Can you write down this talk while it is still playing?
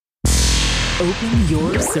Open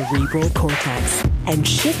your cerebral cortex and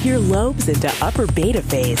shift your lobes into upper beta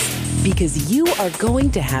phase, because you are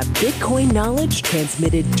going to have Bitcoin knowledge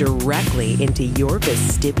transmitted directly into your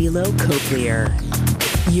vestibulocochlear.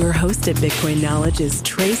 Your host at Bitcoin Knowledge is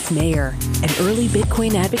Trace Mayer, an early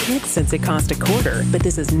Bitcoin advocate since it cost $0.25, but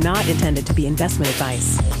this is not intended to be investment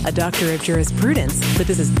advice. A doctor of jurisprudence, but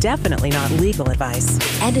this is definitely not legal advice.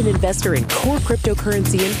 And an investor in core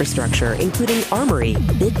cryptocurrency infrastructure, including Armory,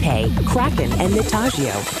 BitPay, Kraken, and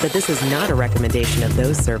Nitagio, but this is not a recommendation of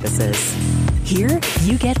those services. Here,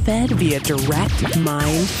 you get fed via direct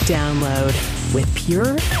mind download with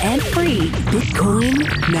pure and free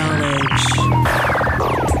Bitcoin knowledge.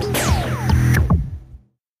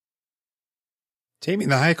 Taming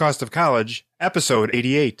the High Cost of College, Episode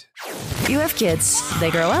 88. You have kids,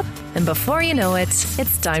 they grow up, and before you know it,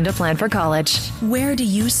 it's time to plan for college. Where do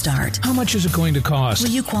you start? How much is it going to cost?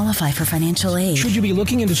 Will you qualify for financial aid? Should you be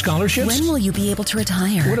looking into scholarships? When will you be able to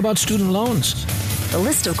retire? What about student loans? The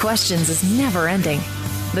list of questions is never ending.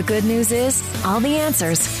 The good news is, all the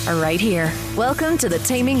answers are right here. Welcome to the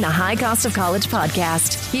Taming the High Cost of College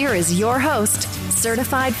podcast. Here is your host,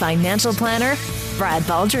 certified financial planner, Brad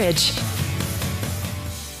Baldridge.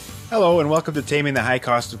 Hello and welcome to Taming the High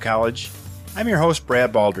Cost of College. I'm your host,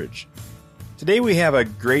 Brad Baldridge. Today we have a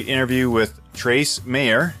great interview with Trace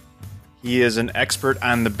Mayer. He is an expert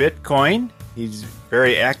on the Bitcoin. He's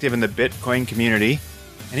very active in the Bitcoin community.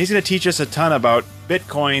 And he's going to teach us a ton about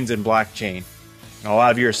Bitcoins and blockchain. And a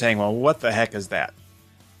lot of you are saying, well, what the heck is that?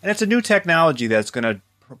 And it's a new technology that's going to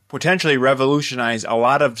potentially revolutionize a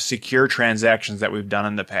lot of secure transactions that we've done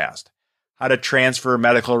in the past. How to transfer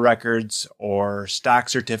medical records or stock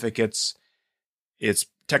certificates. It's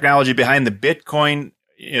technology behind the Bitcoin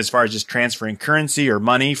as far as just transferring currency or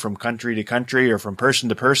money from country to country or from person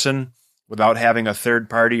to person without having a third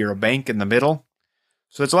party or a bank in the middle.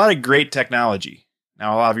 So it's a lot of great technology.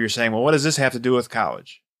 Now, a lot of you are saying, well, what does this have to do with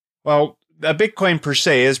college? Well, a Bitcoin per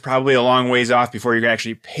se is probably a long ways off before you're going to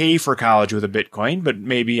actually pay for college with a Bitcoin, but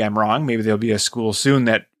maybe I'm wrong. Maybe there'll be a school soon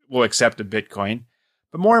that will accept a Bitcoin.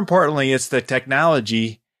 But more importantly, it's the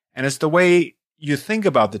technology, and it's the way you think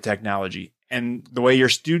about the technology and the way your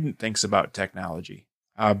student thinks about technology.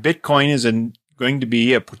 Bitcoin is going to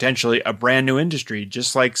be potentially a brand new industry,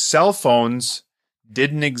 just like cell phones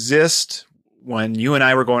didn't exist when you and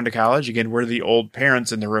I were going to college. Again, we're the old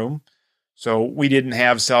parents in the room. So we didn't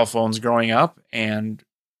have cell phones growing up, and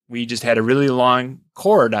we just had a really long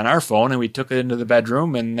cord on our phone, and we took it into the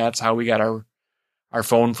bedroom, and that's how we got our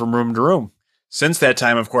phone from room to room. Since that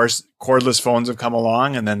time, of course, cordless phones have come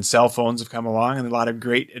along, and then cell phones have come along, and a lot of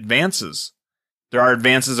great advances. There are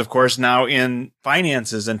advances, of course, now in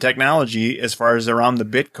finances and technology as far as around the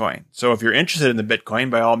Bitcoin. So if you're interested in the Bitcoin,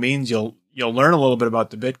 by all means, you'll learn a little bit about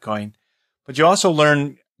the Bitcoin, but you also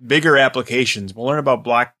learn bigger applications. We'll learn about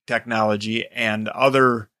block technology and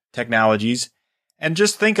other technologies, and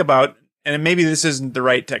just think about, and maybe this isn't the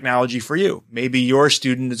right technology for you. Maybe your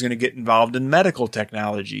student is going to get involved in medical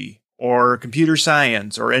technology, or computer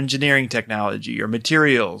science, or engineering technology, or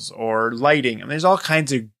materials, or lighting. I mean, there's all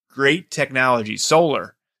kinds of great technology.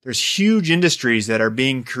 Solar. There's huge industries that are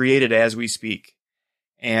being created as we speak.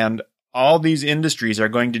 And all these industries are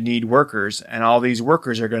going to need workers, and all these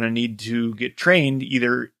workers are going to need to get trained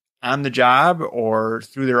either on the job or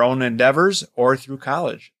through their own endeavors or through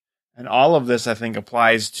college. And all of this, I think,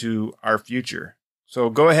 applies to our future. So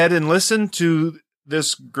go ahead and listen to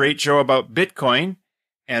this great show about Bitcoin.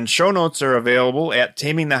 And show notes are available at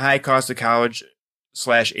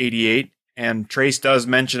tamingthehighcostofcollege/88. And Trace does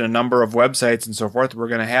mention a number of websites and so forth. We're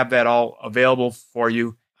going to have that all available for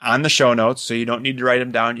you on the show notes, so you don't need to write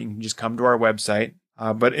them down. You can just come to our website.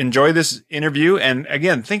 But enjoy this interview. And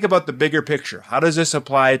again, think about the bigger picture. How does this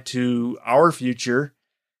apply to our future?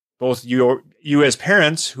 Both you as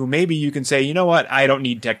parents, who maybe you can say, you know what, I don't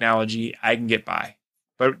need technology. I can get by.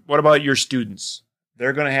 But what about your students?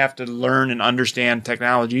 They're going to have to learn and understand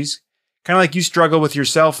technologies, kind of like you struggle with your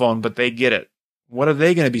cell phone, but they get it. What are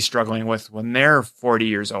they going to be struggling with when they're 40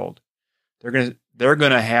 years old? They're going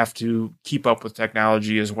to have to keep up with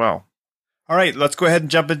technology as well. All right, let's go ahead and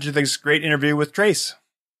jump into this great interview with Trace.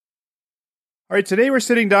 All right, today we're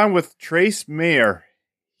sitting down with Trace Mayer.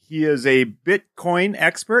 He is a Bitcoin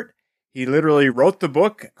expert. He literally wrote the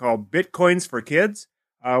book called Bitcoins for Kids.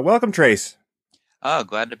 Welcome, Trace. Oh,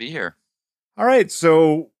 glad to be here. All right,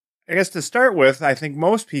 so I guess to start with, I think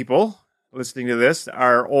most people listening to this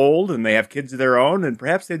are old and they have kids of their own, and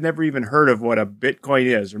perhaps they've never even heard of what a Bitcoin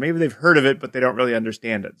is, or maybe they've heard of it, but they don't really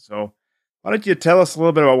understand it. So why don't you tell us a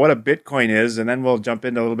little bit about what a Bitcoin is, and then we'll jump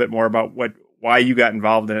into a little bit more about why you got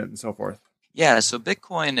involved in it and so forth. Yeah, so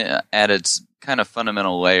Bitcoin at its kind of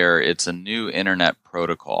fundamental layer, it's a new internet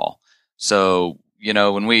protocol. So,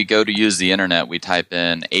 when we go to use the internet, we type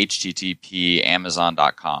in http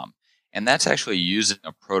amazon.com. And that's actually using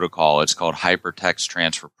a protocol. It's called Hypertext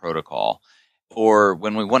Transfer Protocol. Or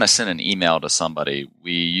when we want to send an email to somebody,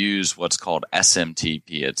 we use what's called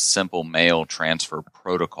SMTP. It's Simple Mail Transfer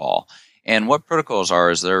Protocol. And what protocols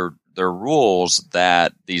are is they're rules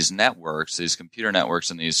that these networks, these computer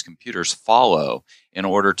networks and these computers follow in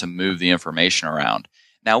order to move the information around.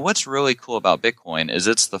 Now, what's really cool about Bitcoin is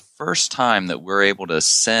it's the first time that we're able to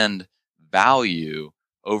send value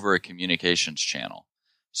over a communications channel.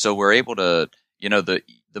 So we're able to,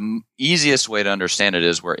 the easiest way to understand it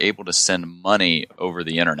is we're able to send money over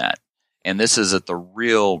the internet. And this is at the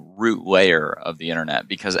real root layer of the internet,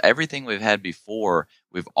 because everything we've had before,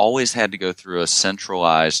 we've always had to go through a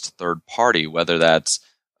centralized third party, whether that's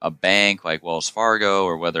a bank like Wells Fargo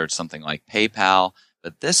or whether it's something like PayPal.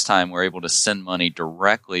 But this time we're able to send money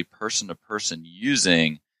directly person to person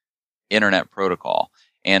using internet protocol.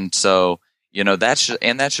 And so, that's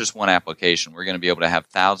just one application. We're going to be able to have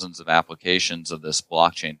thousands of applications of this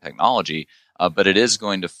blockchain technology, but it is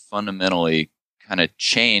going to fundamentally kind of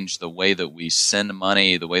change the way that we send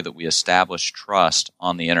money, the way that we establish trust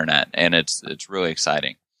on the internet, and it's really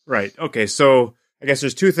exciting. Right. Okay. So I guess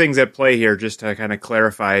there's two things at play here, just to kind of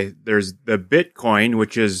clarify. There's the Bitcoin,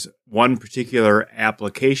 which is one particular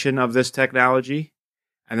application of this technology,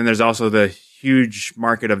 and then there's also the huge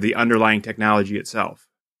market of the underlying technology itself.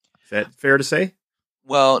 Is that fair to say?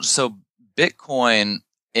 Well, so Bitcoin,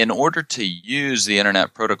 in order to use the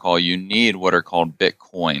internet protocol, you need what are called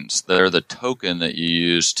Bitcoins. They're the token that you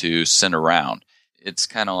use to send around. It's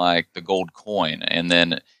kind of like the gold coin. And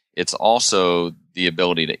then it's also the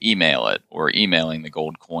ability to email it, or emailing the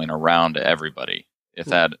gold coin around to everybody, if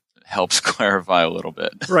that helps clarify a little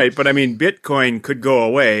bit. Right. But I mean, Bitcoin could go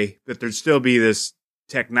away, but there'd still be this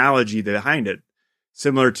technology behind it,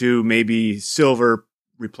 similar to maybe silver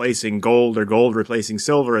replacing gold or gold replacing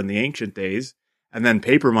silver in the ancient days, and then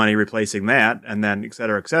paper money replacing that, and then et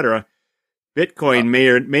cetera, et cetera. Bitcoin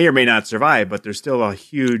may or may not survive, but there's still a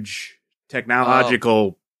huge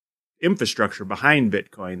technological infrastructure behind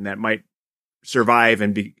Bitcoin that might survive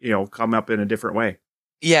and be, come up in a different way.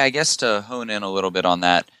 Yeah, I guess to hone in a little bit on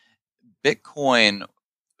that, Bitcoin,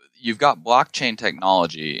 you've got blockchain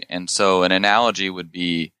technology, and so an analogy would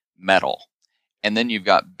be metal. And then you've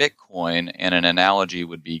got Bitcoin, and an analogy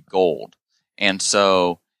would be gold. And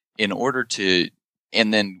so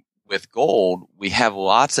and then with gold, we have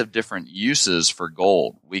lots of different uses for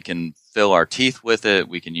gold. We can fill our teeth with it,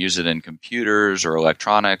 we can use it in computers or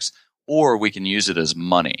electronics, or we can use it as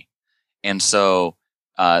money. And so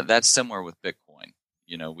that's similar with Bitcoin.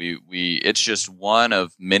 It's just one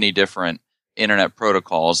of many different internet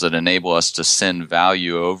protocols that enable us to send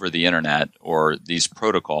value over the internet, or these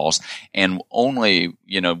protocols, and only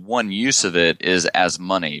one use of it is as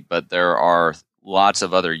money, but there are lots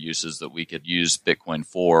of other uses that we could use Bitcoin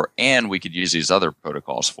for, and we could use these other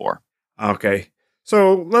protocols for. Okay,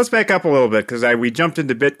 so let's back up a little bit, because we jumped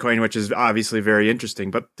into Bitcoin, which is obviously very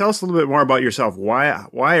interesting, but tell us a little bit more about yourself.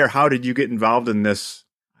 Why or how did you get involved in this?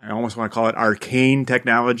 I almost want to call it arcane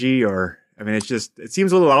technology, or it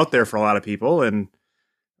seems a little out there for a lot of people, and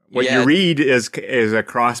what you read is a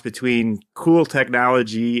cross between cool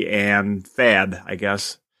technology and fad, I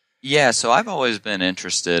guess. Yeah, so I've always been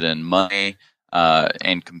interested in money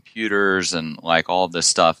and computers and like all this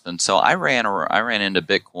stuff, and so I ran into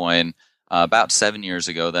Bitcoin about 7 years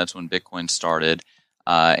ago. That's when Bitcoin started,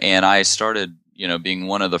 and I started being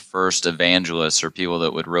one of the first evangelists or people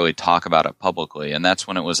that would really talk about it publicly, and that's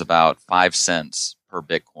when it was about 5 cents per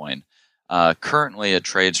Bitcoin. Currently, it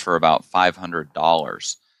trades for about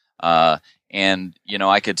 $500. And,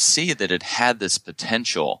 I could see that it had this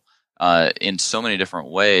potential in so many different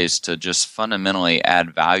ways to just fundamentally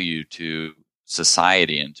add value to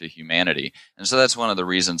society and to humanity. And so that's one of the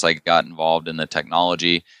reasons I got involved in the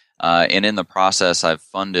technology. And in the process, I've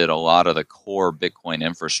funded a lot of the core Bitcoin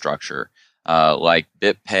infrastructure, like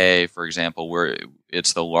BitPay, for example, where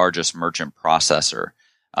it's the largest merchant processor.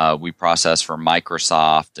 We process for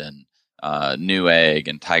Microsoft and Newegg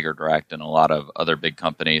and Tiger Direct and a lot of other big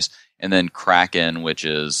companies. And then Kraken, which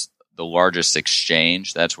is the largest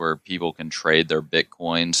exchange. That's where people can trade their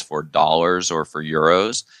Bitcoins for dollars or for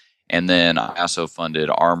euros. And then I also funded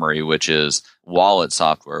Armory, which is wallet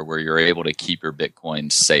software where you're able to keep your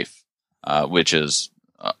Bitcoins safe, which is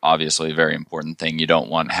obviously a very important thing. You don't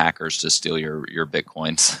want hackers to steal your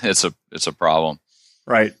Bitcoins. It's a problem.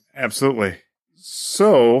 Right. Absolutely.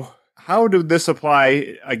 So how did this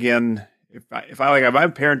apply again? If I'm a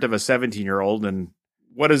parent of a 17-year-old and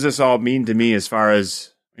what does this all mean to me as far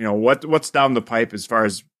as, what's down the pipe as far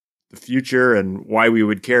as the future and why we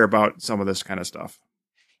would care about some of this kind of stuff?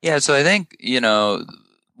 Yeah, so I think,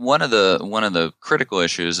 one of the critical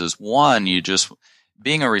issues is, one, you just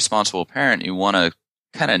being a responsible parent, you want to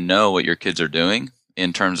kind of know what your kids are doing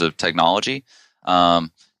in terms of technology.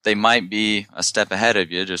 They might be a step ahead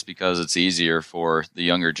of you just because it's easier for the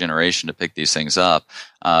younger generation to pick these things up.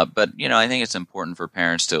 But I think it's important for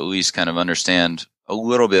parents to at least kind of understand a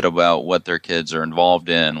little bit about what their kids are involved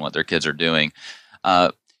in, what their kids are doing.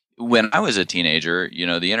 When I was a teenager,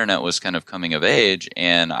 the internet was kind of coming of age,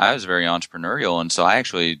 and I was very entrepreneurial, and so I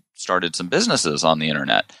actually started some businesses on the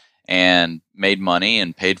internet and made money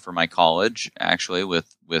and paid for my college, actually,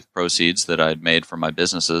 with proceeds that I'd made from my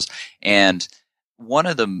businesses. And one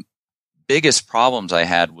of the biggest problems I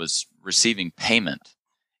had was receiving payment.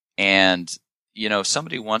 And, if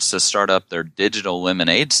somebody wants to start up their digital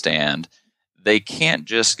lemonade stand, they can't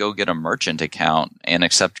just go get a merchant account and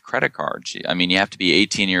accept credit cards. I mean, you have to be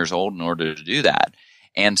 18 years old in order to do that.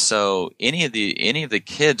 And so any of the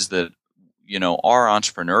kids that, are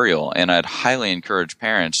entrepreneurial, and I'd highly encourage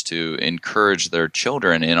parents to encourage their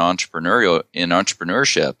children in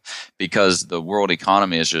entrepreneurship, because the world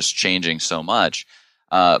economy is just changing so much.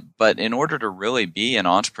 But in order to really be an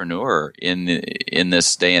entrepreneur in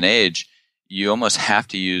this day and age, you almost have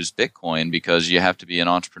to use Bitcoin, because you have to be an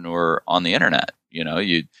entrepreneur on the internet.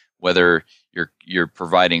 Whether you're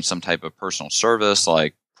providing some type of personal service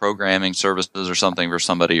like programming services or something for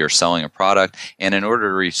somebody, or selling a product, and in order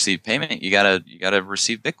to receive payment, you gotta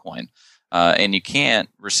receive Bitcoin, and you can't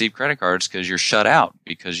receive credit cards because you're shut out,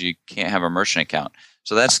 because you can't have a merchant account.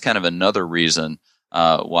 So that's kind of another reason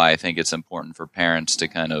why I think it's important for parents to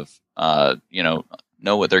kind of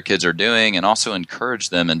know what their kids are doing, and also encourage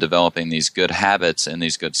them in developing these good habits and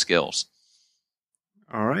these good skills.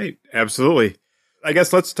 All right. Absolutely. I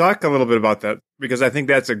guess let's talk a little bit about that, because I think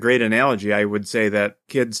that's a great analogy. I would say that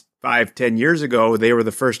kids 5-10 years ago, they were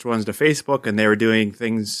the first ones to Facebook, and they were doing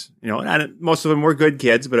things, and most of them were good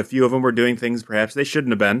kids, but a few of them were doing things perhaps they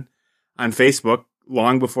shouldn't have been on Facebook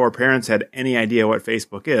long before parents had any idea what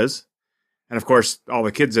Facebook is. And of course, all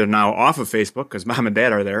the kids are now off of Facebook because mom and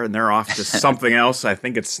dad are there, and they're off to something else. I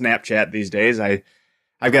think it's Snapchat these days. I've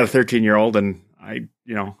got a 13-year-old, and I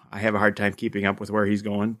have a hard time keeping up with where he's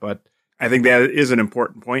going. But I think that is an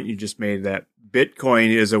important point you just made, that Bitcoin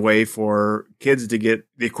is a way for kids to get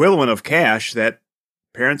the equivalent of cash that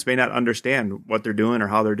parents may not understand what they're doing or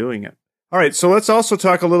how they're doing it. All right, so let's also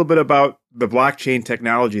talk a little bit about the blockchain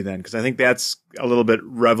technology then, because I think that's a little bit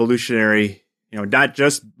revolutionary. Not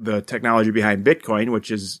just the technology behind Bitcoin, which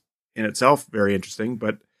is in itself very interesting,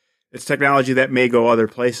 but it's technology that may go other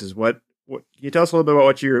places. What can you tell us a little bit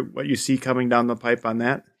about what you see coming down the pipe on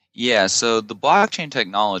that? Yeah, so the blockchain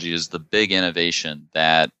technology is the big innovation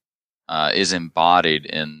that is embodied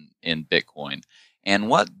in Bitcoin. And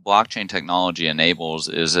what blockchain technology enables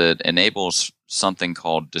is it enables something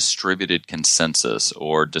called distributed consensus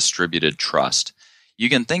or distributed trust. You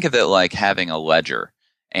can think of it like having a ledger,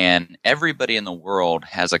 and everybody in the world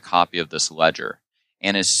has a copy of this ledger.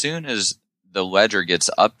 And as soon as the ledger gets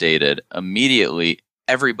updated, immediately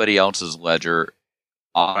everybody else's ledger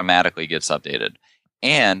automatically gets updated.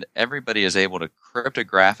 And everybody is able to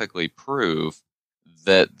cryptographically prove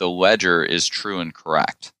that the ledger is true and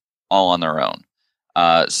correct, all on their own.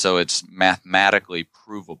 So it's mathematically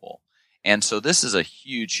provable. And so this is a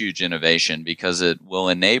huge, huge innovation, because it will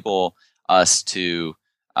enable us to,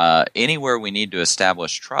 anywhere we need to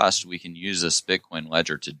establish trust, we can use this Bitcoin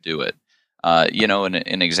ledger to do it.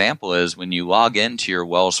 An example is when you log into your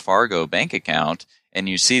Wells Fargo bank account and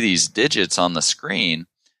you see these digits on the screen,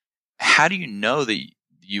 how do you know that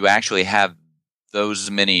you actually have those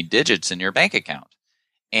many digits in your bank account?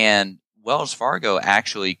 And Wells Fargo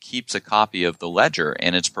actually keeps a copy of the ledger,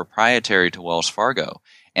 and it's proprietary to Wells Fargo.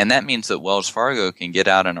 And that means that Wells Fargo can get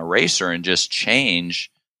out an eraser and just change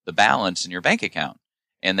the balance in your bank account,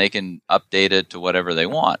 and they can update it to whatever they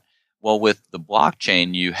want. Well, with the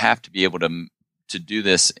blockchain, you have to be able to do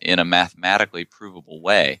this in a mathematically provable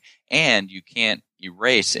way, and you can't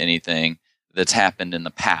erase anything that's happened in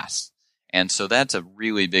the past. And so that's a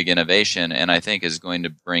really big innovation, and I think is going to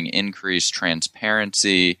bring increased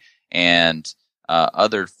transparency and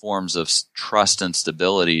other forms of trust and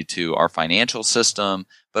stability to our financial system,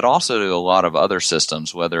 but also to a lot of other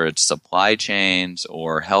systems, whether it's supply chains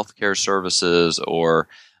or healthcare services or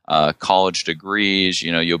college degrees.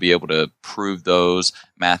 You'll be able to prove those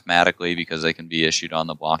mathematically because they can be issued on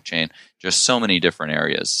the blockchain. Just so many different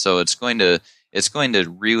areas. So it's going to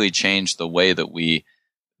really change the way that we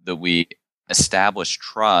establish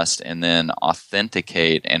trust and then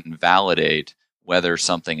authenticate and validate whether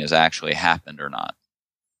something has actually happened or not.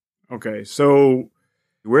 Okay, so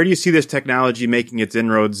where do you see this technology making its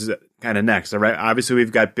inroads kind of next? All right, obviously,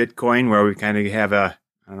 we've got Bitcoin, where we kind of have I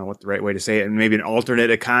don't know what the right way to say it, and maybe an alternate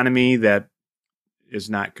economy that is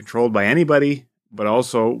not controlled by anybody, but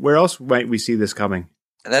also where else might we see this coming?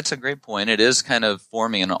 That's a great point. It is kind of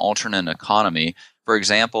forming an alternate economy. For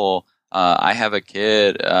example, I have a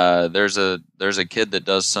kid. There's a kid that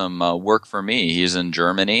does some work for me. He's in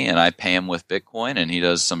Germany, and I pay him with Bitcoin, and he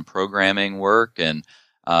does some programming work, and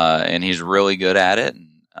he's really good at it.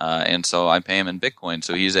 And so I pay him in Bitcoin,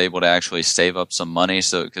 so he's able to actually save up some money.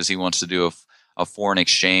 So because he wants to do a foreign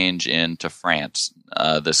exchange into France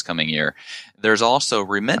this coming year. There's also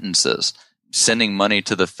remittances, sending money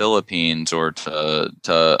to the Philippines or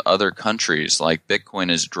to other countries. Like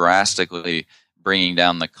Bitcoin is drastically bringing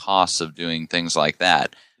down the costs of doing things like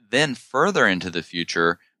that. Then further into the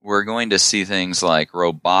future, we're going to see things like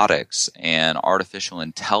robotics and artificial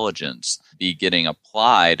intelligence be getting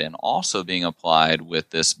applied and also being applied with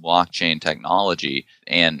this blockchain technology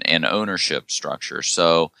and ownership structure.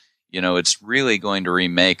 So, it's really going to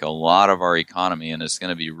remake a lot of our economy, and it's going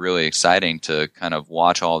to be really exciting to kind of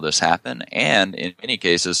watch all this happen and, in many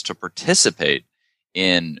cases, to participate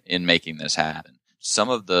in making this happen. Some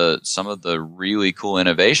of the really cool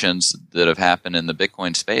innovations that have happened in the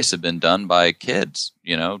Bitcoin space have been done by kids,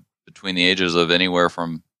 between the ages of anywhere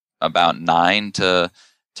from about 9 to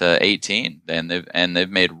 18, and they've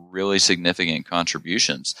made really significant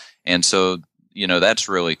contributions. And so, that's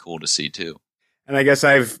really cool to see too. And I guess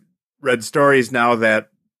I've read stories now that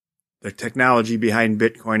the technology behind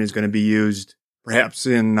Bitcoin is going to be used perhaps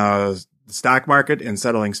in the stock market and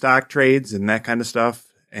settling stock trades and that kind of stuff.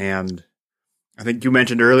 And I think you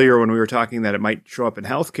mentioned earlier when we were talking that it might show up in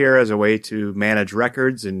healthcare as a way to manage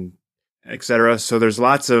records and et cetera. So there's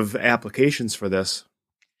lots of applications for this.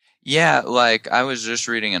 Yeah, like I was just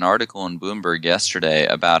reading an article in Bloomberg yesterday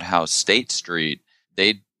about how State Street,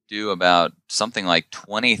 they do about something like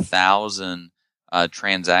 20,000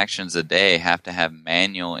 transactions a day have to have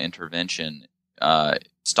manual intervention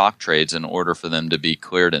stock trades in order for them to be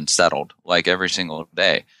cleared and settled, like every single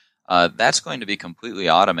day. That's going to be completely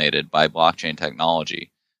automated by blockchain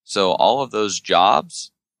technology. So all of those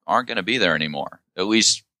jobs aren't going to be there anymore, at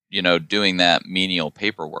least, doing that menial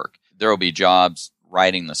paperwork. There will be jobs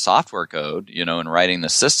writing the software code, and writing the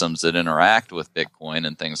systems that interact with Bitcoin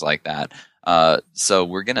and things like that. So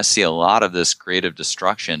we're going to see a lot of this creative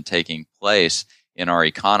destruction taking place in our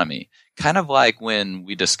economy, kind of like when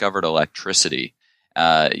we discovered electricity.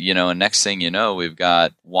 And next thing you know, we've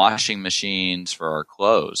got washing machines for our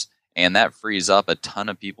clothes, and that frees up a ton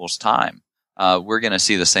of people's time. We're going to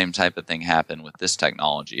see the same type of thing happen with this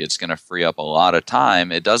technology. It's going to free up a lot of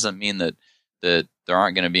time. It doesn't mean that there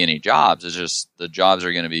aren't going to be any jobs. It's just the jobs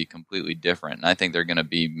are going to be completely different. And I think they're going to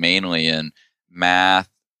be mainly in math,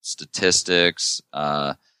 statistics,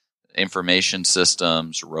 information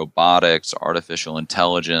systems, robotics, artificial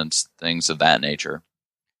intelligence, things of that nature.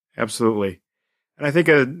 Absolutely. And I think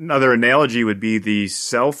another analogy would be the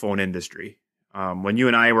cell phone industry. When you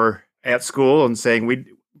and I were at school and saying we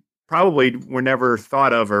probably were never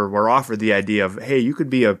thought of or were offered the idea of, hey, you could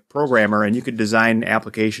be a programmer and you could design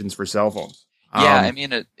applications for cell phones. Yeah, I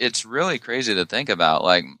mean, it's really crazy to think about.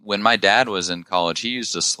 Like when my dad was in college, he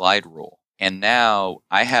used a slide rule. And now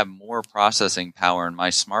I have more processing power in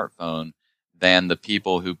my smartphone than the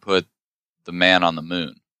people who put the man on the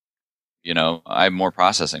moon. I have more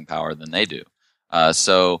processing power than they do.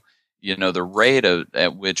 So the rate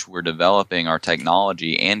at which we're developing our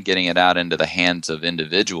technology and getting it out into the hands of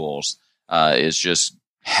individuals is just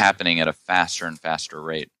happening at a faster and faster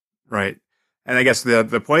rate. Right. And I guess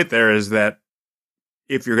the point there is that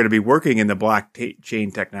if you're going to be working in the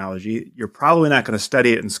blockchain technology, you're probably not going to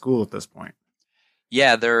study it in school at this point.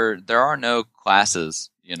 Yeah, there are no classes.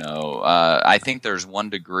 I think there's one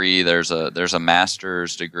degree. There's a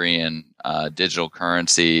master's degree in digital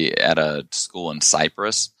currency at a school in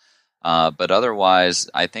Cyprus. But otherwise,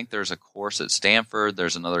 I think there's a course at Stanford.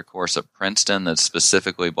 There's another course at Princeton that's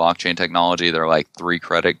specifically blockchain technology. They're like 3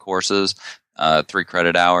 credit courses, 3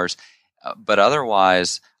 credit hours. But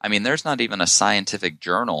otherwise, I mean, there's not even a scientific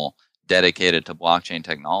journal dedicated to blockchain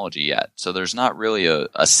technology yet. So there's not really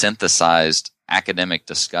a synthesized academic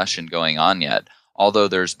discussion going on yet, although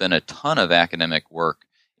there's been a ton of academic work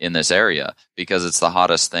in this area because it's the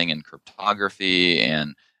hottest thing in cryptography,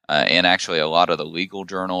 and actually a lot of the legal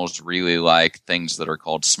journals really like things that are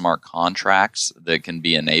called smart contracts that can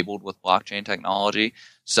be enabled with blockchain technology.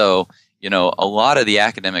 So a lot of the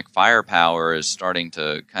academic firepower is starting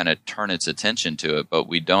to kind of turn its attention to it, but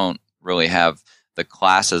we don't really have the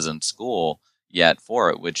classes in school yet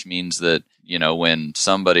for it, which means that when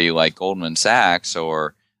somebody like Goldman Sachs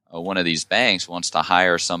or one of these banks wants to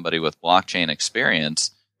hire somebody with blockchain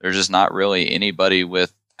experience, there's just not really anybody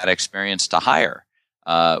with that experience to hire.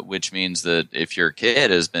 Which means that if your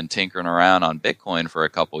kid has been tinkering around on Bitcoin for a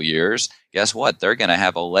couple years, guess what? They're going to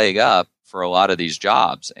have a leg up for a lot of these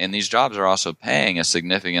jobs. And these jobs are also paying a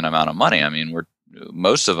significant amount of money. I mean,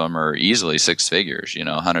 most of them are easily six figures,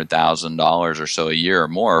 $100,000 or so a year or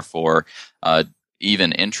more for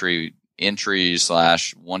even entry / 1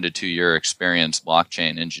 to 2 year experienced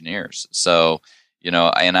blockchain engineers. So,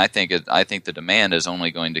 and I think the demand is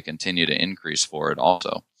only going to continue to increase for it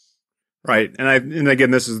also. Right. And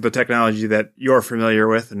again, this is the technology that you're familiar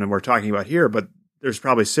with and we're talking about here, but there's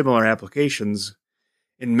probably similar applications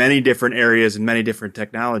in many different areas and many different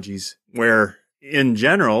technologies where in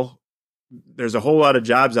general, there's a whole lot of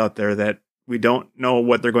jobs out there that we don't know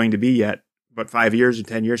what they're going to be yet, but 5 years or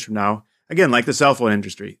 10 years from now, again, like the cell phone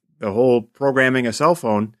industry, the whole programming a cell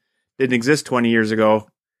phone didn't exist 20 years ago,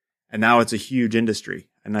 and now it's a huge industry.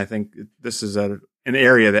 And I think this is an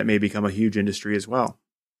area that may become a huge industry as well.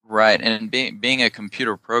 Right, and being a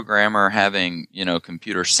computer programmer, having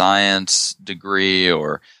computer science degree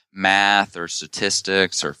or math or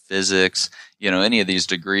statistics or physics, any of these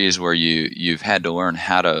degrees where you've had to learn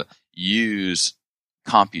how to use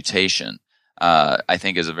computation, I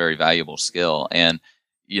think is a very valuable skill. And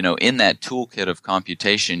in that toolkit of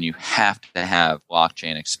computation, you have to have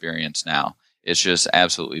blockchain experience now. It's just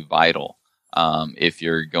absolutely vital if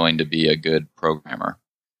you're going to be a good programmer.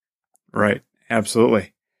 Right,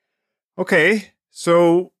 absolutely. Okay,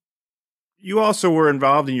 so you also were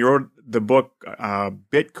involved in the book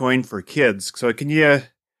Bitcoin for Kids. So can you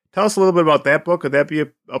tell us a little bit about that book? Could that be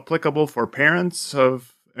applicable for parents and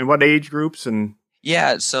what age groups? And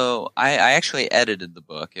yeah, so I actually edited the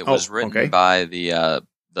book. It was written by the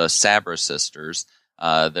Sabra sisters.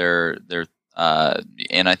 They're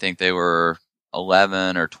and I think they were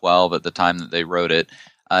 11 or 12 at the time that they wrote it.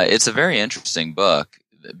 It's a very interesting book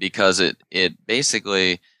because it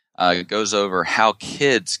basically goes over how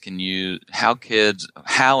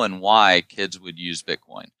and why kids would use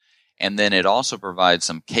Bitcoin. And then it also provides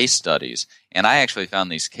some case studies. And I actually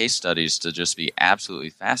found these case studies to just be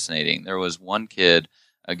absolutely fascinating. There was one kid,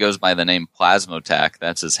 goes by the name Plasmotech,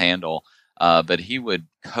 that's his handle, but he would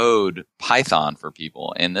code Python for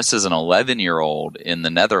people. And this is an 11-year-old in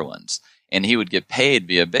the Netherlands. And he would get paid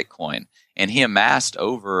via Bitcoin. And he amassed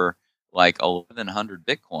over like 1,100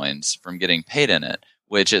 Bitcoins from getting paid in it,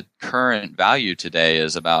 which at current value today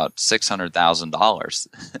is about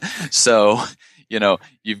 $600,000. So,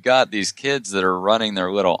 you've got these kids that are running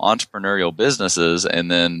their little entrepreneurial businesses,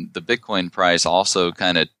 and then the Bitcoin price also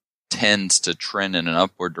kind of tends to trend in an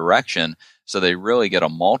upward direction. So they really get a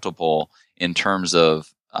multiple in terms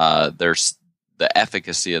of the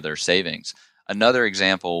efficacy of their savings. Another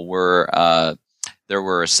example were there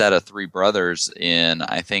were a set of three brothers in,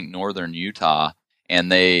 I think, northern Utah,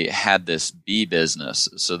 and they had this bee business.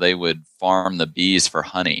 So they would farm the bees for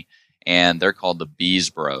honey, and they're called the Bees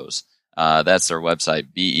Bros. That's their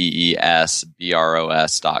website,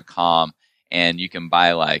 BEESBROS.com. And you can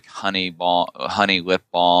buy like honey lip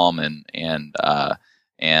balm and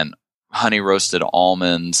honey roasted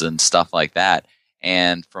almonds and stuff like that.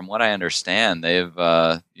 And from what I understand, they've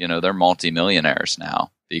they're multimillionaires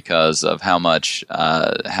now because of how much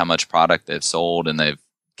product they've sold, and they've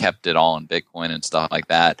kept it all in Bitcoin and stuff like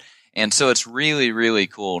that. And so it's really, really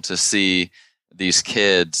cool to see these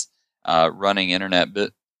kids running internet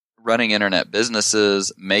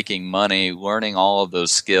businesses, making money, learning all of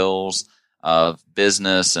those skills of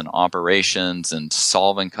business and operations and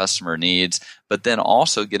solving customer needs, but then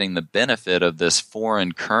also getting the benefit of this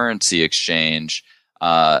foreign currency exchange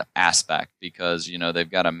aspect, because they've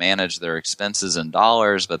got to manage their expenses in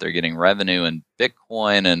dollars, but they're getting revenue in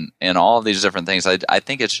Bitcoin and all of these different things. I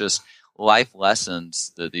think it's just life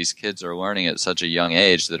lessons that these kids are learning at such a young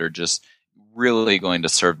age that are just really going to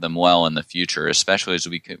serve them well in the future, especially as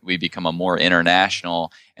we become a more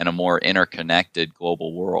international and a more interconnected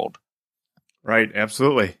global world. Right,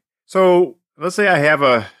 absolutely. So let's say I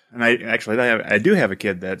do have a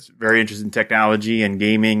kid that's very interested in technology and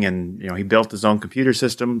gaming, and he built his own computer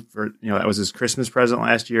system for that was his Christmas present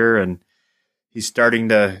last year, and he's starting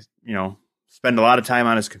to spend a lot of time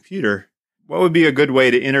on his computer. What would be a good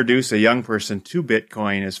way to introduce a young person to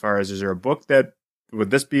Bitcoin? As far as, is there a book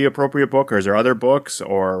would this be an appropriate book, or is there other books,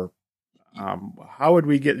 or how would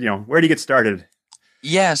we get where do you get started?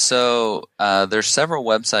 Yeah, so there's several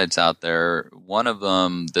websites out there. One of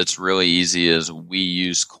them that's really easy is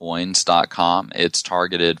weusecoins.com. It's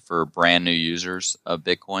targeted for brand new users of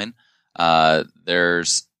Bitcoin.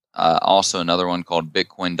 There's also another one called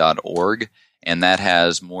bitcoin.org, and that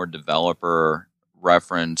has more developer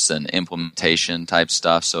reference and implementation type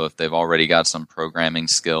stuff. So if they've already got some programming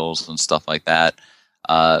skills and stuff like that.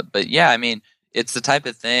 But yeah, I mean, it's the type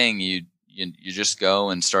of thing you just go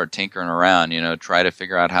and start tinkering around, try to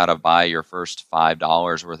figure out how to buy your first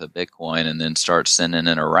 $5 worth of Bitcoin and then start sending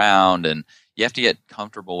it around. And you have to get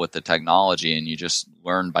comfortable with the technology, and you just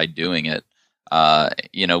learn by doing it.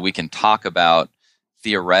 We can talk about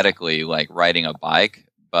theoretically like riding a bike,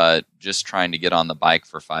 but just trying to get on the bike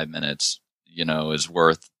for 5 minutes, is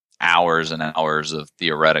worth hours and hours of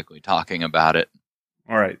theoretically talking about it.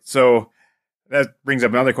 All right. So that brings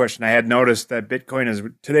up another question. I had noticed that Bitcoin is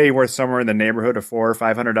today worth somewhere in the neighborhood of $400 or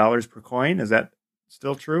 $500 per coin. Is that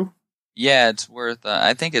still true? Yeah, it's worth.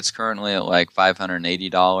 I think it's currently at like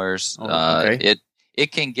 $580. Okay.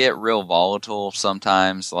 It can get real volatile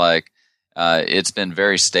sometimes. Like it's been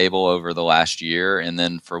very stable over the last year, and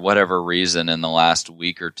then for whatever reason, in the last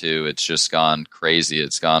week or two, it's just gone crazy.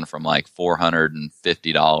 It's gone from like $450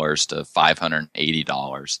 to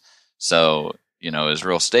 $580. So it was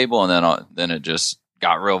real stable, and then it just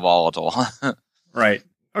got real volatile. Right.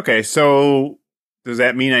 Okay. So does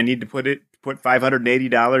that mean I need to put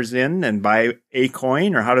 $580 in and buy a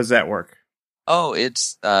coin, or how does that work? Oh,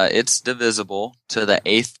 it's divisible to the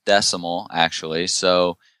 8th decimal, actually.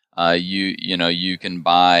 So you can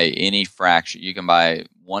buy any fraction. You can buy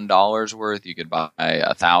 $1 worth. You could buy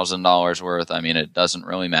 $1,000 worth. I mean, it doesn't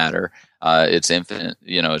really matter. It's infinite.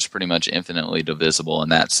 It's pretty much infinitely divisible in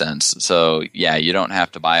that sense. So yeah, you don't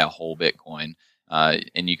have to buy a whole Bitcoin,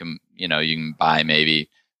 and you can buy maybe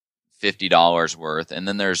 $50 worth. And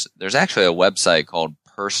then there's actually a website called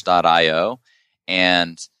Purse.io,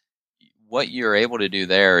 and what you're able to do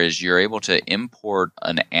there is you're able to import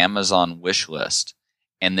an Amazon wish list,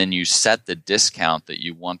 and then you set the discount that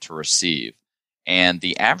you want to receive. And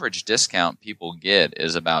the average discount people get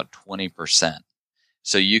is about 20%.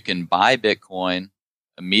 So you can buy Bitcoin,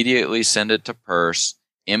 immediately send it to Purse,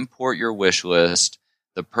 import your wish list.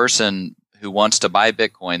 The person who wants to buy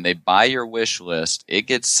Bitcoin, they buy your wish list, it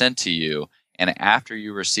gets sent to you, and after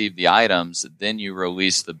you receive the items, then you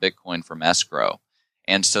release the Bitcoin from escrow.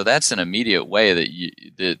 And so that's an immediate way that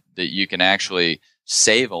you can actually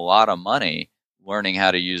save a lot of money learning how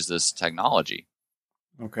to use this technology.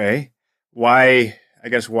 Okay. Why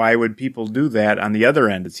would people do that on the other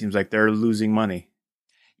end? It seems like they're losing money.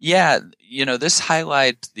 Yeah, this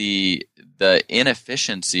highlights the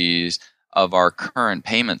inefficiencies of our current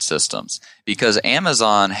payment systems, because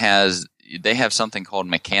Amazon have something called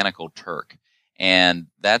Mechanical Turk, and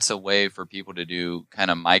that's a way for people to do kind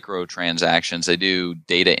of micro transactions. They do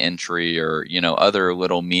data entry or other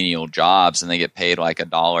little menial jobs, and they get paid like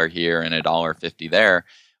 $1 here and $1.50 there.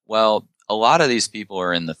 Well, a lot of these people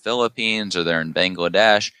are in the Philippines or they're in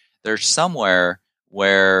Bangladesh. They're somewhere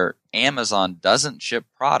where Amazon doesn't ship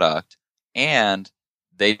product, and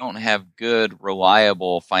they don't have good,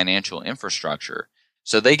 reliable financial infrastructure.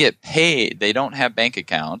 So they get paid, they don't have bank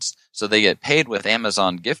accounts, so they get paid with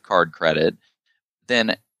Amazon gift card credit.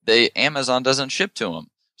 Then Amazon doesn't ship to them.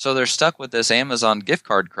 So they're stuck with this Amazon gift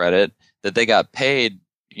card credit that they got paid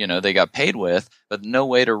with, but no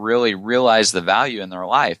way to really realize the value in their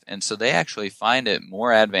life. And so they actually find it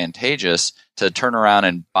more advantageous to turn around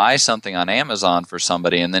and buy something on Amazon for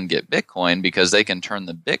somebody and then get Bitcoin, because they can turn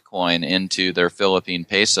the Bitcoin into their Philippine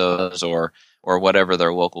pesos or whatever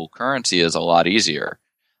their local currency is a lot easier.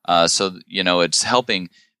 So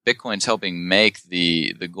Bitcoin's helping make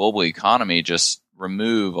the global economy just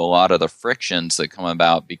remove a lot of the frictions that come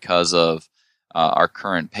about because of our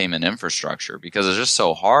current payment infrastructure, because it's just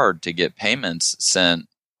so hard to get payments sent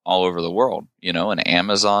all over the world, and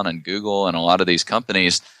Amazon and Google and a lot of these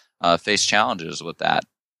companies face challenges with that.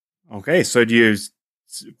 Okay. So do you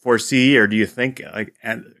foresee, or do you think like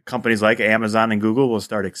companies like Amazon and Google will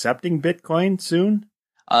start accepting Bitcoin soon?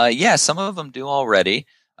 Yeah, some of them do already.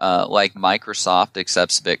 Like Microsoft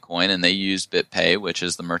accepts Bitcoin, and they use BitPay, which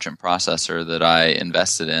is the merchant processor that I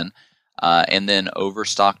invested in. And then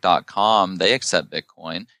Overstock.com, they accept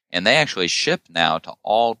Bitcoin, and they actually ship now to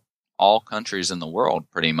all countries in the world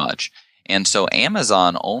pretty much. And so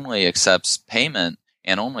Amazon only accepts payment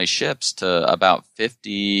and only ships to about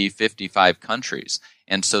 55 countries.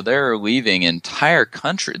 And so they're leaving entire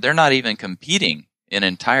country. They're not even competing in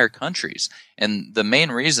entire countries. And the main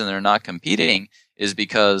reason they're not competing is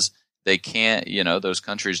because they can't, those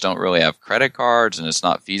countries don't really have credit cards, and it's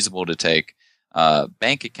not feasible to take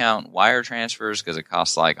bank account wire transfers because it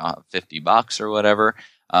costs like $50 or whatever.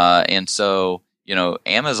 And so,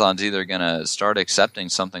 Amazon's either going to start accepting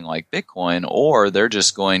something like Bitcoin, or they're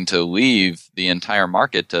just going to leave the entire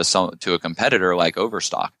market to a competitor like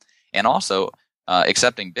Overstock. And also,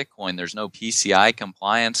 accepting Bitcoin, there's no PCI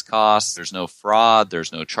compliance costs, there's no fraud,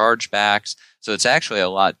 there's no chargebacks. So it's actually a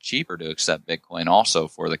lot cheaper to accept Bitcoin also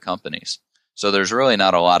for the companies. So there's really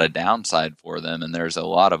not a lot of downside for them, and there's a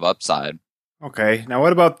lot of upside. Okay. Now,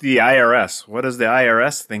 what about the IRS? What does the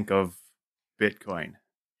IRS think of Bitcoin?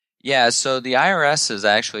 Yeah, so the IRS has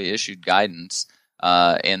actually issued guidance,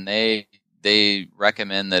 and they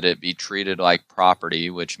recommend that it be treated like property,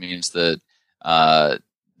 which means that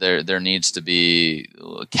there needs to be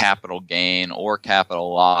capital gain or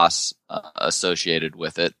capital loss associated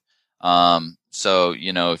with it. So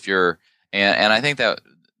if you're and I think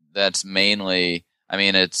that's mainly, I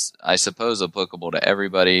mean, it's, I suppose, applicable to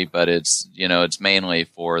everybody, but it's mainly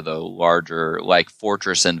for the larger, like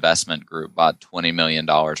Fortress Investment Group bought $20 million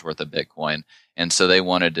worth of Bitcoin. And so they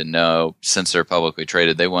wanted to know, since they're publicly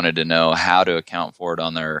traded, they wanted to know how to account for it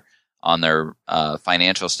on their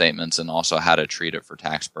financial statements, and also how to treat it for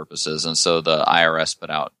tax purposes. And so the IRS put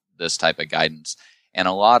out this type of guidance. And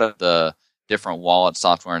a lot of the different wallet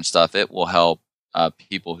software and stuff, it will help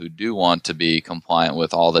people who do want to be compliant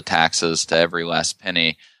with all the taxes to every last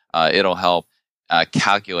penny. It'll help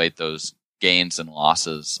calculate those gains and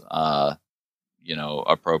losses,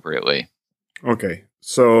 appropriately. Okay.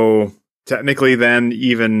 So technically then,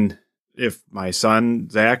 even if my son,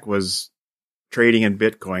 Zach, was trading in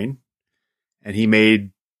Bitcoin and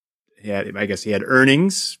I guess he had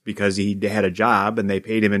earnings because he had a job and they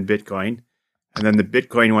paid him in Bitcoin, and then the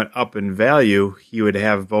Bitcoin went up in value, he would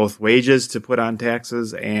have both wages to put on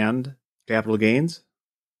taxes and capital gains?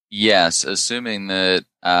 Yes, assuming that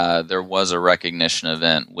there was a recognition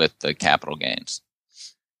event with the capital gains.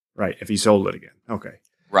 Right, if he sold it again. Okay.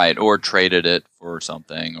 Right, or traded it for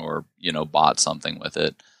something, or, bought something with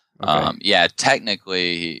it. Okay.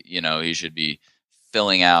 Technically, he should be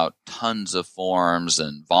filling out tons of forms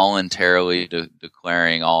and voluntarily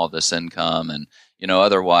declaring all of this income, and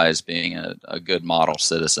otherwise being a good model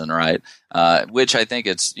citizen, right? Which I think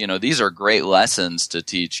these are great lessons to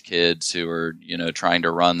teach kids who are, trying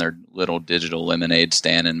to run their little digital lemonade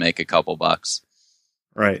stand and make a couple bucks.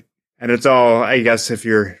 Right. And it's all, I guess, if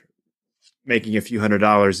you're making a few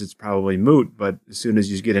 $100s, it's probably moot, but as soon as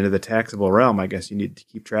you get into the taxable realm, I guess you need to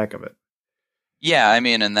keep track of it. Yeah, I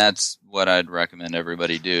mean, and that's what I'd recommend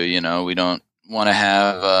everybody do. We don't want to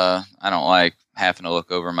have, I don't like having to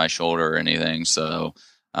look over my shoulder or anything. So,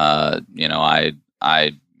 I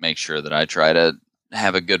make sure that I try to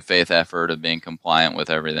have a good faith effort of being compliant with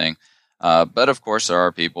everything. But of course, there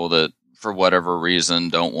are people that, for whatever reason,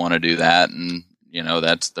 don't want to do that. And,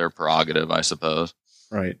 that's their prerogative, I suppose.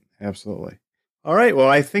 Right. Absolutely. All right. Well,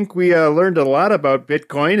 I think we learned a lot about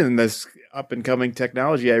Bitcoin and this up and coming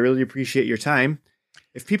technology. I really appreciate your time.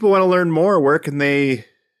 If people want to learn more, where can they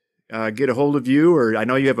get a hold of you? Or I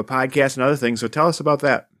know you have a podcast and other things, so tell us about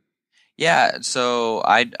that. Yeah, so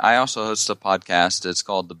I also host a podcast. It's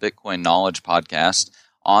called the Bitcoin Knowledge Podcast.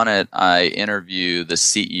 On it, I interview the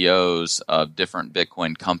CEOs of different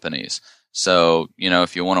Bitcoin companies. So,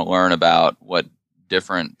 if you want to learn about what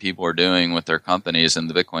different people are doing with their companies in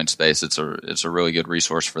the Bitcoin space, it's a really good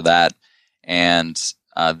resource for that. And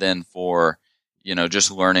then for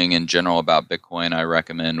just learning in general about Bitcoin, I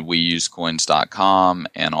recommend weusecoins.com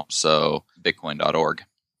and also bitcoin.org.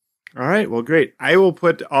 All right. Well, great. I will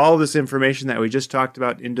put all this information that we just talked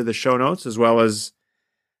about into the show notes, as well as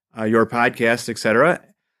your podcast, etc.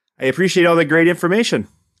 I appreciate all the great information.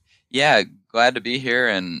 Yeah, glad to be here.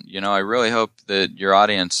 And, I really hope that your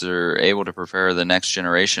audience are able to prepare the next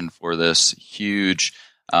generation for this huge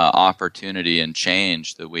opportunity and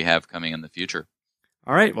change that we have coming in the future.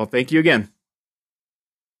 All right. Well, thank you again.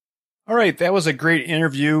 All right. That was a great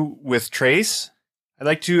interview with Trace. I'd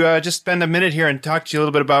like to just spend a minute here and talk to you a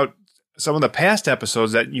little bit about some of the past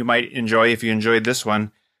episodes that you might enjoy if you enjoyed this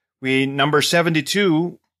one. Number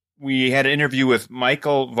 72, we had an interview with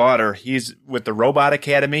Michael Vauder. He's with the Robot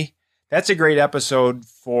Academy. That's a great episode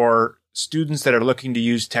for students that are looking to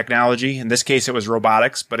use technology. In this case, it was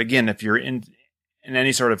robotics. But again, if you're in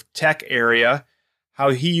any sort of tech area, how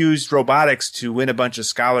he used robotics to win a bunch of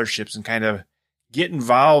scholarships and kind of get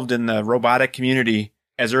involved in the robotic community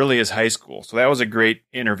as early as high school. So that was a great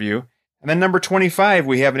interview. And then number 25,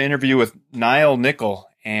 we have an interview with Niall Nickel,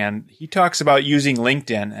 and he talks about using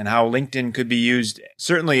LinkedIn and how LinkedIn could be used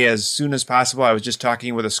certainly as soon as possible. I was just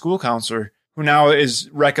talking with a school counselor who now is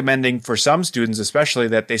recommending for some students, especially,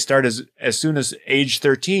 that they start as soon as age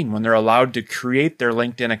 13 when they're allowed to create their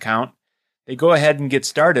LinkedIn account. They go ahead and get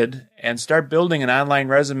started and start building an online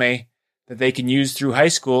resume that they can use through high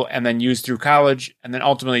school and then use through college, and then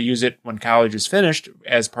ultimately use it when college is finished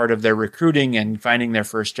as part of their recruiting and finding their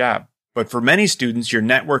first job. But for many students, you're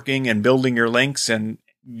networking and building your links and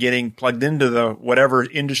getting plugged into the whatever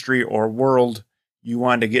industry or world you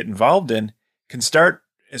want to get involved in can start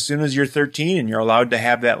as soon as you're 13 and you're allowed to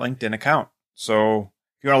have that LinkedIn account. So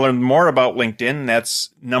if you want to learn more about LinkedIn,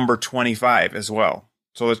 that's number 25 as well.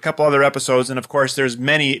 So there's a couple other episodes, and of course there's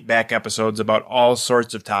many back episodes about all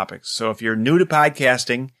sorts of topics. So if you're new to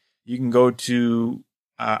podcasting, you can go to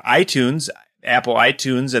iTunes, Apple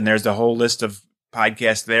iTunes, and there's the whole list of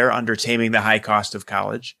podcasts there under Taming the High Cost of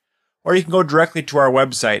College. Or you can go directly to our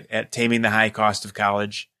website at Taming the High Cost of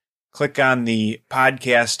College. Click on the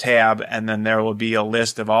podcast tab, and then there will be a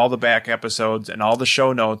list of all the back episodes and all the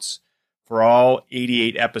show notes for all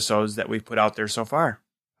 88 episodes that we've put out there so far.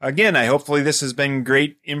 Again, hopefully this has been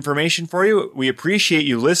great information for you. We appreciate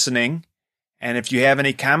you listening. And if you have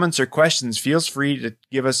any comments or questions, feel free to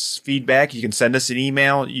give us feedback. You can send us an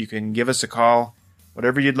email. You can give us a call,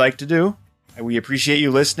 whatever you'd like to do. We appreciate you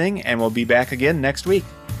listening, and we'll be back again next week.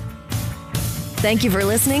 Thank you for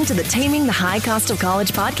listening to the Taming the High Cost of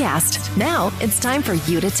College podcast. Now it's time for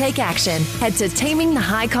you to take action. Head to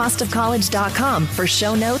tamingthehighcostofcollege.com for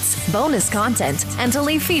show notes, bonus content, and to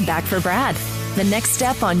leave feedback for Brad. The next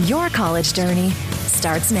step on your college journey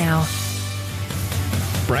starts now.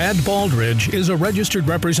 Brad Baldridge is a registered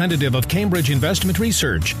representative of Cambridge Investment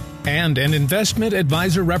Research and an investment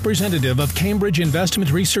advisor representative of Cambridge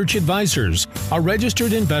Investment Research Advisors, a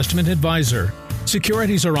registered investment advisor.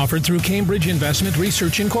 Securities are offered through Cambridge Investment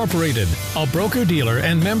Research Incorporated, a broker-dealer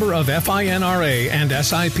and member of FINRA and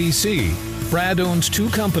SIPC. Brad owns two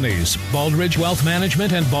companies, Baldridge Wealth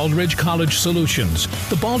Management and Baldridge College Solutions.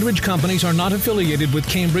 The Baldridge companies are not affiliated with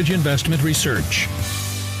Cambridge Investment Research.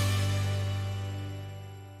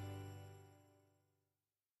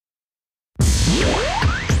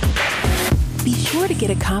 Be sure to get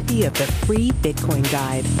a copy of the free Bitcoin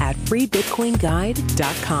Guide at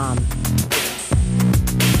freebitcoinguide.com.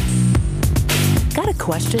 Got a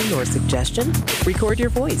question or suggestion? Record your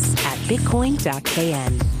voice at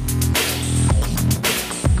bitcoin.kn.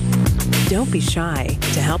 Don't be shy.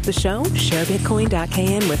 To help the show, share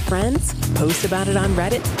bitcoin.kn with friends, post about it on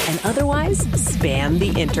Reddit, and otherwise spam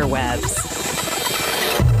the interwebs.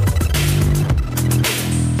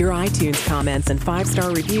 Your iTunes comments and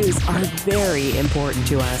 5-star reviews are very important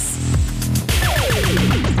to us.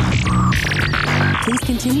 Please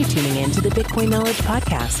continue tuning in to the Bitcoin Knowledge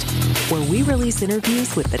Podcast, where we release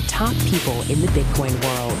interviews with the top people in the Bitcoin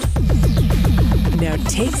world. Now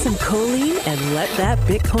take some choline and let that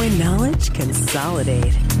Bitcoin knowledge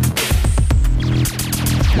consolidate.